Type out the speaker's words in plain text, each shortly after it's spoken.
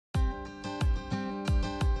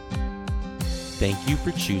Thank you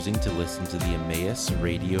for choosing to listen to the Emmaus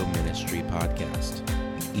Radio Ministry podcast.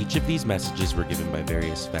 Each of these messages were given by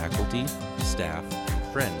various faculty, staff, and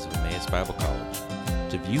friends of Emmaus Bible College.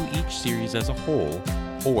 To view each series as a whole,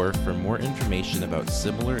 or for more information about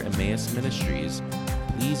similar Emmaus ministries,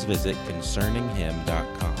 please visit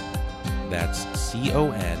concerninghim.com. That's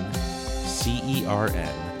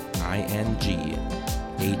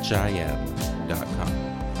CONCERNINGHIM.com.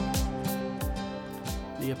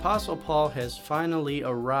 The Apostle Paul has finally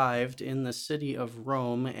arrived in the city of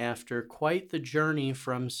Rome after quite the journey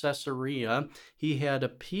from Caesarea. He had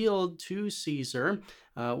appealed to Caesar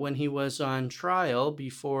when he was on trial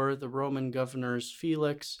before the Roman governors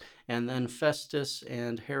Felix and then Festus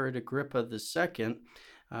and Herod Agrippa II.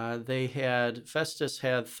 Festus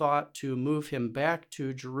had thought to move him back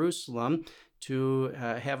to Jerusalem to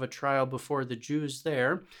have a trial before the Jews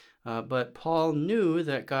there. But Paul knew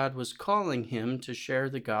that God was calling him to share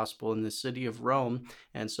the gospel in the city of Rome,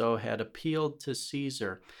 and so had appealed to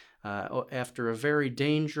Caesar. After a very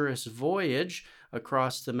dangerous voyage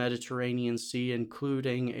across the Mediterranean Sea,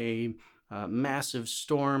 including a massive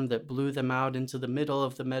storm that blew them out into the middle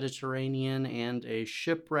of the Mediterranean and a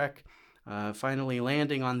shipwreck, finally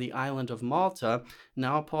landing on the island of Malta,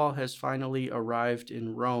 now Paul has finally arrived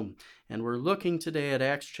in Rome. And we're looking today at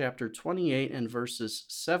Acts chapter 28 and verses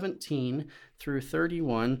 17 through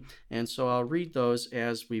 31, and so I'll read those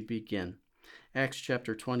as we begin. Acts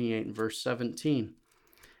chapter 28 and verse 17.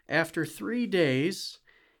 After 3 days,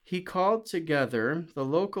 he called together the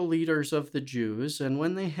local leaders of the Jews, and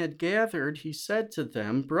when they had gathered, he said to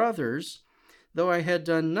them, "Brothers, though I had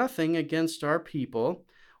done nothing against our people,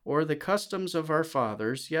 or the customs of our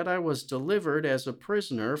fathers, yet I was delivered as a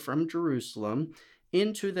prisoner from Jerusalem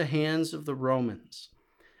into the hands of the Romans.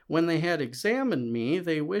 When they had examined me,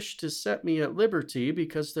 they wished to set me at liberty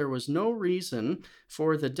because there was no reason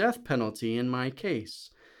for the death penalty in my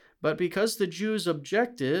case. But because the Jews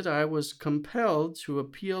objected, I was compelled to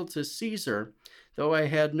appeal to Caesar, though I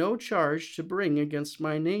had no charge to bring against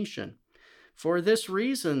my nation. For this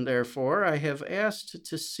reason, therefore, I have asked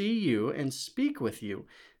to see you and speak with you,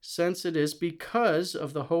 since it is because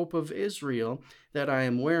of the hope of Israel that I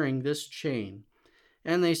am wearing this chain."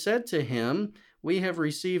 And they said to him, "We have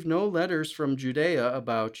received no letters from Judea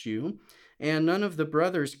about you, and none of the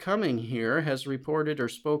brothers coming here has reported or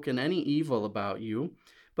spoken any evil about you.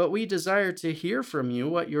 But we desire to hear from you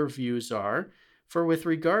what your views are, for with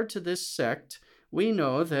regard to this sect, we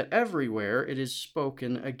know that everywhere it is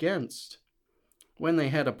spoken against." When they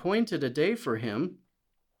had appointed a day for him,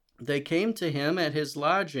 they came to him at his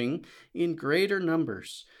lodging in greater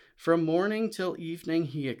numbers. From morning till evening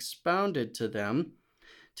he expounded to them,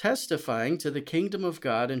 testifying to the kingdom of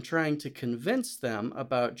God and trying to convince them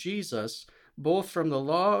about Jesus, both from the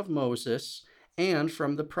law of Moses and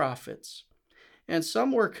from the prophets. And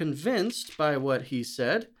some were convinced by what he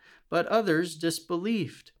said, but others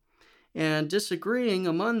disbelieved. And disagreeing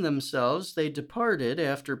among themselves, they departed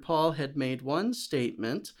after Paul had made one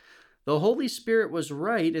statement: "The Holy Spirit was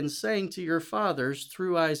right in saying to your fathers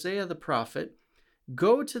through Isaiah the prophet,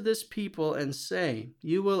 'Go to this people and say,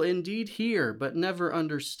 you will indeed hear, but never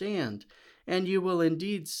understand, and you will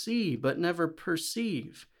indeed see, but never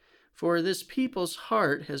perceive. For this people's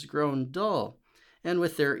heart has grown dull, and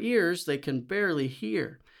with their ears they can barely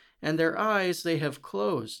hear, and their eyes they have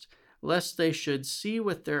closed, lest they should see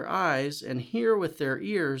with their eyes, and hear with their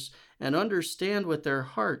ears, and understand with their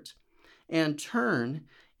heart, and turn,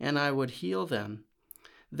 and I would heal them.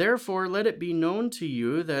 Therefore let it be known to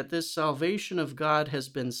you that this salvation of God has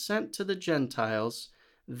been sent to the Gentiles.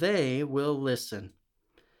 They will listen.'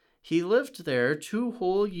 He lived there 2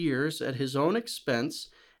 whole years at his own expense,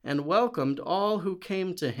 and welcomed all who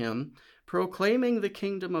came to him, proclaiming the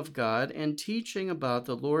kingdom of God and teaching about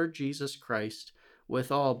the Lord Jesus Christ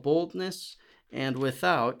with all boldness and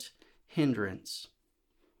without hindrance."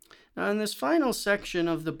 Now, in this final section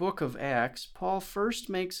of the book of Acts, Paul first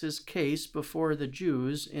makes his case before the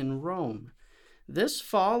Jews in Rome. This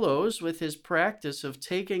follows with his practice of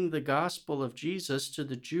taking the gospel of Jesus to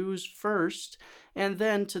the Jews first and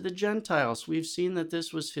then to the Gentiles. We've seen that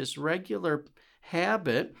this was his regular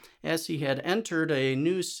habit. As he had entered a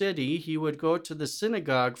new city, he would go to the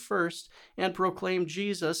synagogue first and proclaim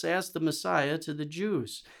Jesus as the Messiah to the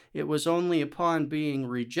Jews. It was only upon being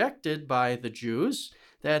rejected by the Jews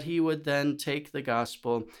that he would then take the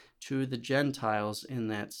gospel to the Gentiles in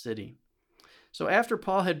that city. So after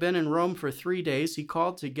Paul had been in Rome for 3 days, he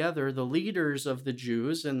called together the leaders of the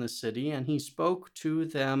Jews in the city, and he spoke to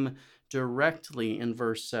them directly in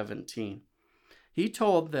verse 17. He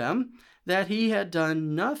told them that he had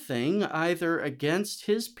done nothing either against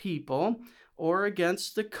his people or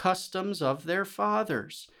against the customs of their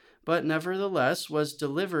fathers, but nevertheless was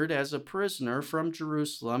delivered as a prisoner from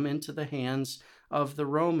Jerusalem into the hands of the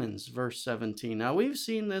Romans. Verse 17. Now, we've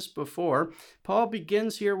seen this before. Paul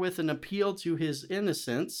begins here with an appeal to his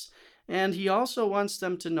innocence, and he also wants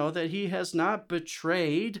them to know that he has not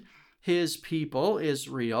betrayed his people,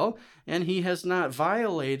 Israel, and he has not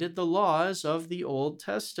violated the laws of the Old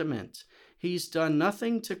Testament. He's done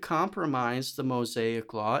nothing to compromise the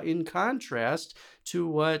Mosaic law, in contrast to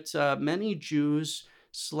what many Jews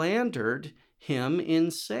slandered him in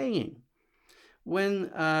saying. When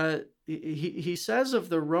he says of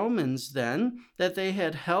the Romans then that they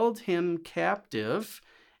had held him captive,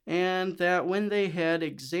 and that when they had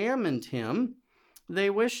examined him, they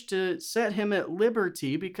wished to set him at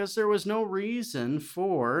liberty because there was no reason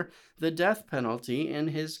for the death penalty in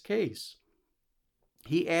his case.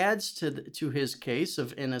 He adds to his case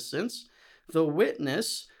of innocence the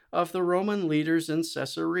witness of the Roman leaders in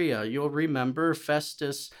Caesarea. You'll remember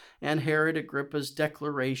Festus and Herod Agrippa's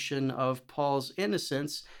declaration of Paul's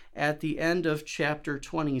innocence at the end of chapter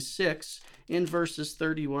 26 in verses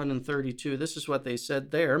 31 and 32. This is what they said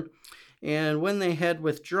there. And when they had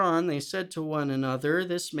withdrawn, they said to one another,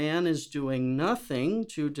 "This man is doing nothing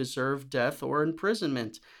to deserve death or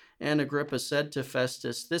imprisonment." And Agrippa said to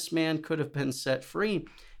Festus, "This man could have been set free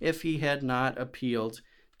if he had not appealed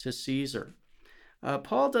to Caesar."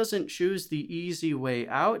 Paul doesn't choose the easy way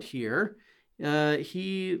out here.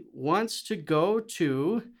 He wants to go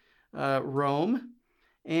to Rome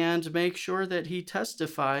and make sure that he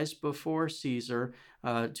testifies before Caesar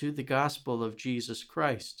to the gospel of Jesus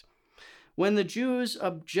Christ. When the Jews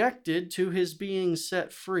objected to his being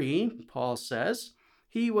set free, Paul says,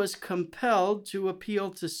 he was compelled to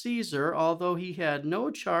appeal to Caesar, although he had no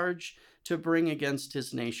charge to bring against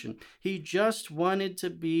his nation. He just wanted to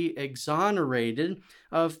be exonerated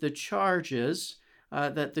of the charges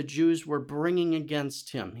that the Jews were bringing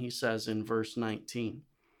against him, he says in verse 19.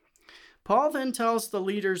 Paul then tells the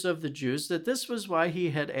leaders of the Jews that this was why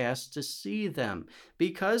he had asked to see them,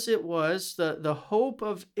 because it was the hope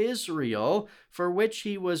of Israel for which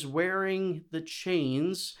he was wearing the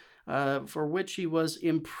chains, for which he was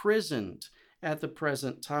imprisoned at the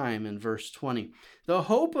present time in verse 20. The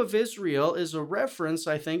hope of Israel is a reference,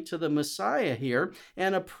 I think, to the Messiah here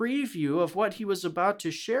and a preview of what he was about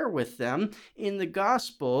to share with them in the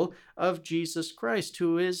gospel of Jesus Christ,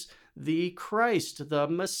 who is the Christ, the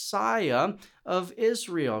Messiah of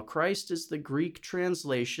Israel. Christ is the Greek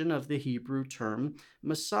translation of the Hebrew term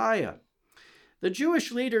Messiah. The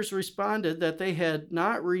Jewish leaders responded that they had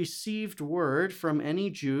not received word from any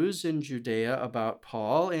Jews in Judea about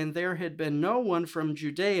Paul, and there had been no one from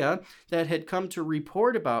Judea that had come to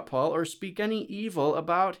report about Paul or speak any evil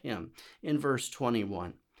about him, in verse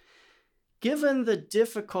 21. Given the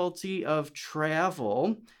difficulty of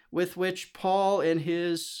travel with which Paul and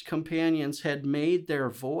his companions had made their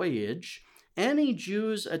voyage, any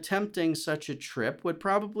Jews attempting such a trip would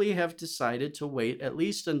probably have decided to wait at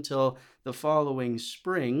least until the following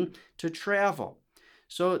spring to travel.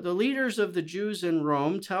 So the leaders of the Jews in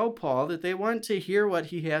Rome tell Paul that they want to hear what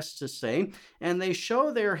he has to say, and they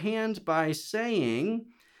show their hand by saying,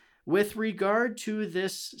 "With regard to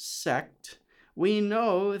this sect, we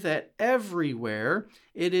know that everywhere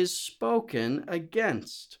it is spoken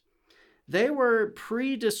against." They were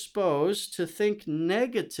predisposed to think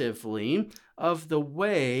negatively of the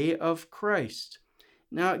way of Christ.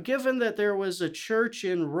 Now, given that there was a church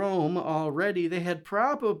in Rome already, they had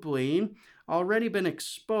probably already been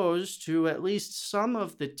exposed to at least some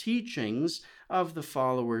of the teachings of the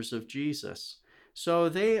followers of Jesus. So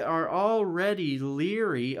they are already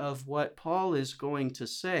leery of what Paul is going to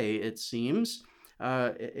say, it seems,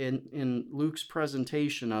 in Luke's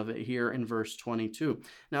presentation of it here in verse 22.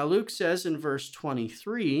 Now, Luke says in verse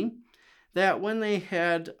 23 that when they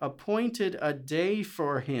had appointed a day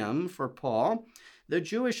for him, for Paul, the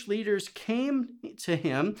Jewish leaders came to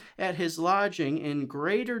him at his lodging in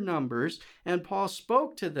greater numbers, and Paul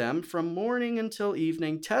spoke to them from morning until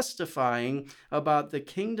evening, testifying about the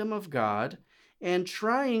kingdom of God and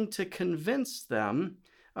trying to convince them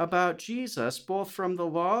about Jesus, both from the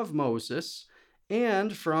law of Moses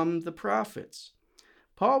and from the prophets.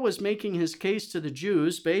 Paul was making his case to the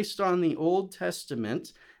Jews based on the Old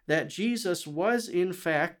Testament that Jesus was in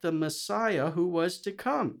fact the Messiah who was to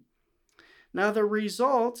come. Now the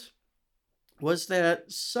result was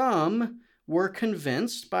that some were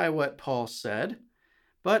convinced by what Paul said,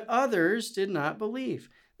 but others did not believe.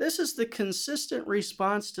 This is the consistent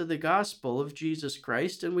response to the gospel of Jesus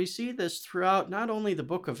Christ, and we see this throughout not only the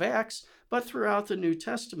book of Acts, but throughout the New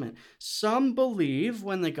Testament. Some believe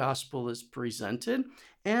when the gospel is presented,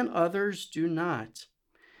 and others do not.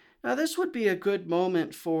 Now, this would be a good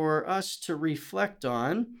moment for us to reflect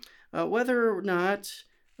on whether or not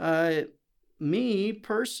me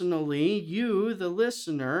personally, you, the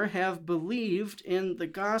listener, have believed in the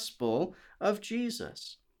gospel of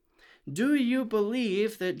Jesus. Do you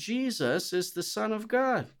believe that Jesus is the Son of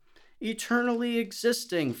God, eternally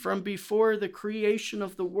existing from before the creation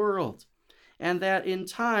of the world, and that in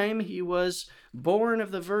time he was born of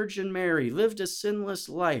the Virgin Mary, lived a sinless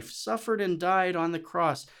life, suffered and died on the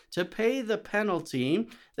cross to pay the penalty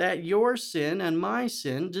that your sin and my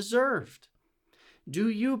sin deserved? Do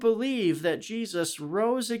you believe that Jesus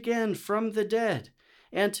rose again from the dead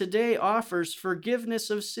and today offers forgiveness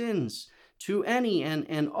of sins to any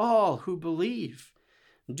and all who believe?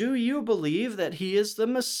 Do you believe that he is the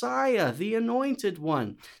Messiah, the Anointed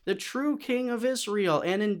One, the true King of Israel,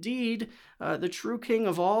 and indeed the true King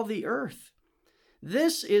of all the earth?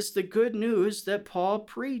 This is the good news that Paul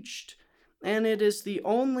preached, and it is the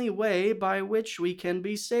only way by which we can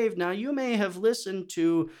be saved. Now, you may have listened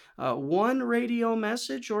to one radio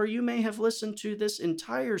message, or you may have listened to this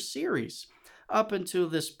entire series up until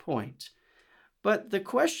this point. But the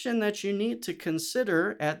question that you need to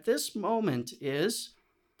consider at this moment is,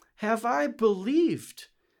 have I believed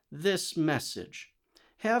this message?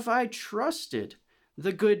 Have I trusted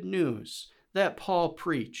the good news that Paul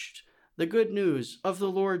preached, the good news of the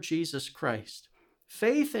Lord Jesus Christ?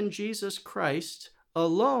 Faith in Jesus Christ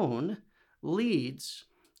alone leads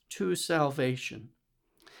to salvation.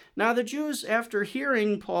 Now, the Jews, after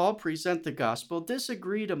hearing Paul present the gospel,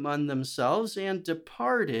 disagreed among themselves and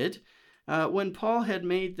departed when Paul had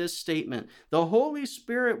made this statement. The Holy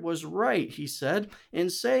Spirit was right, he said, in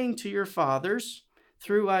saying to your fathers,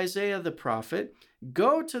 through Isaiah the prophet,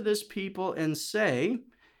 go to this people and say,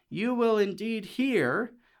 you will indeed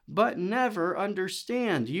hear, but never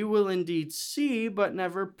understand. You will indeed see, but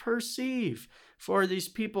never perceive. For these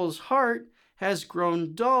people's heart has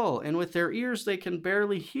grown dull, and with their ears they can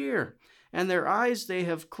barely hear, and their eyes they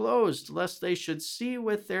have closed, lest they should see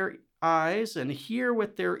with their eyes and hear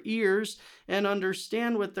with their ears and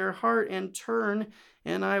understand with their heart and turn,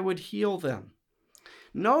 and I would heal them.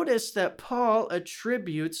 Notice that Paul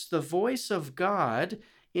attributes the voice of God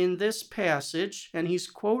in this passage, and he's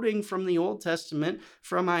quoting from the Old Testament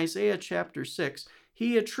from Isaiah chapter 6.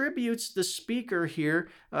 He attributes the speaker here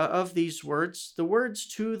of these words, the words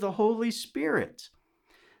to the Holy Spirit.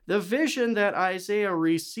 The vision that Isaiah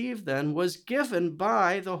received then was given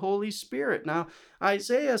by the Holy Spirit. Now,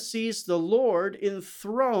 Isaiah sees the Lord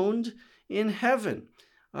enthroned in heaven,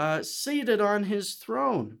 seated on his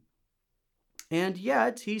throne. And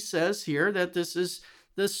yet, he says here that this is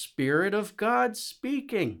the Spirit of God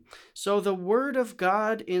speaking. So the Word of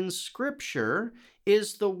God in Scripture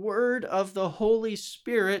is the word of the Holy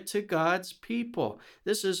Spirit to God's people.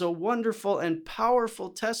 This is a wonderful and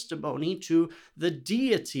powerful testimony to the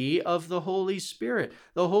deity of the Holy Spirit.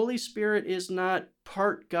 The Holy Spirit is not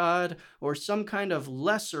part God or some kind of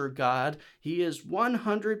lesser God. He is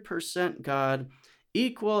 100% God,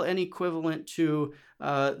 equal and equivalent to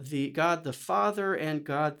the God the Father and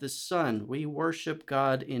God the Son. We worship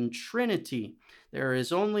God in Trinity. There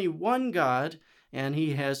is only one God, and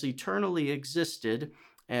he has eternally existed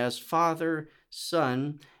as Father,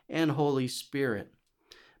 Son, and Holy Spirit.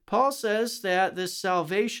 Paul says that this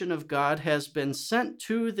salvation of God has been sent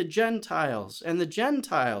to the Gentiles, and the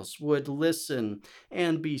Gentiles would listen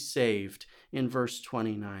and be saved in verse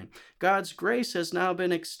 29. God's grace has now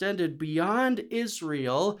been extended beyond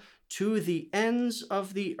Israel to the ends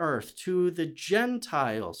of the earth, to the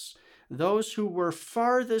Gentiles, those who were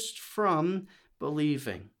farthest from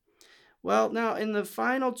believing. Well, now in the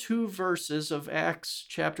final two verses of Acts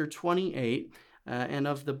chapter 28 and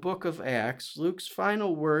of the book of Acts, Luke's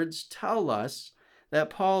final words tell us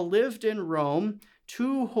that Paul lived in Rome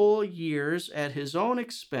 2 whole years at his own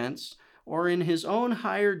expense or in his own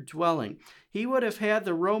hired dwelling. He would have had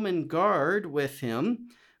the Roman guard with him,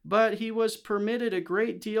 but he was permitted a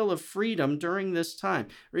great deal of freedom during this time.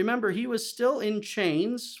 Remember, he was still in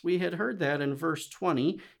chains. We had heard that in verse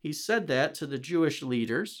 20. He said that to the Jewish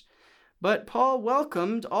leaders. But Paul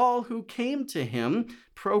welcomed all who came to him,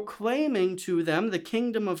 proclaiming to them the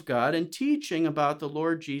kingdom of God and teaching about the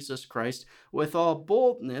Lord Jesus Christ with all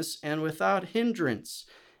boldness and without hindrance.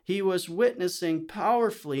 He was witnessing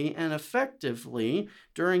powerfully and effectively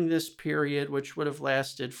during this period, which would have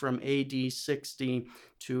lasted from AD 60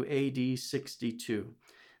 to AD 62.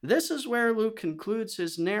 This is where Luke concludes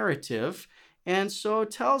his narrative, and so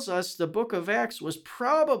tells us the book of Acts was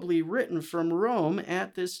probably written from Rome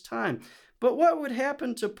at this time. But what would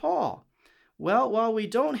happen to Paul? Well, while we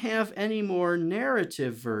don't have any more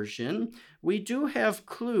narrative version, we do have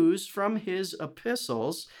clues from his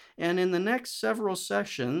epistles, and in the next several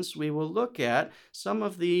sessions, we will look at some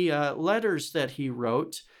of the letters that he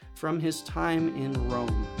wrote from his time in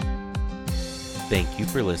Rome. Thank you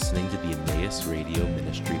for listening to the Emmaus Radio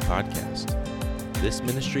Ministry podcast. This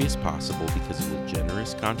ministry is possible because of the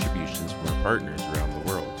generous contributions from our partners around the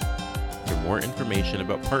world. For more information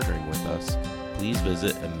about partnering with us, please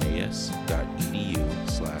visit emmaus.edu.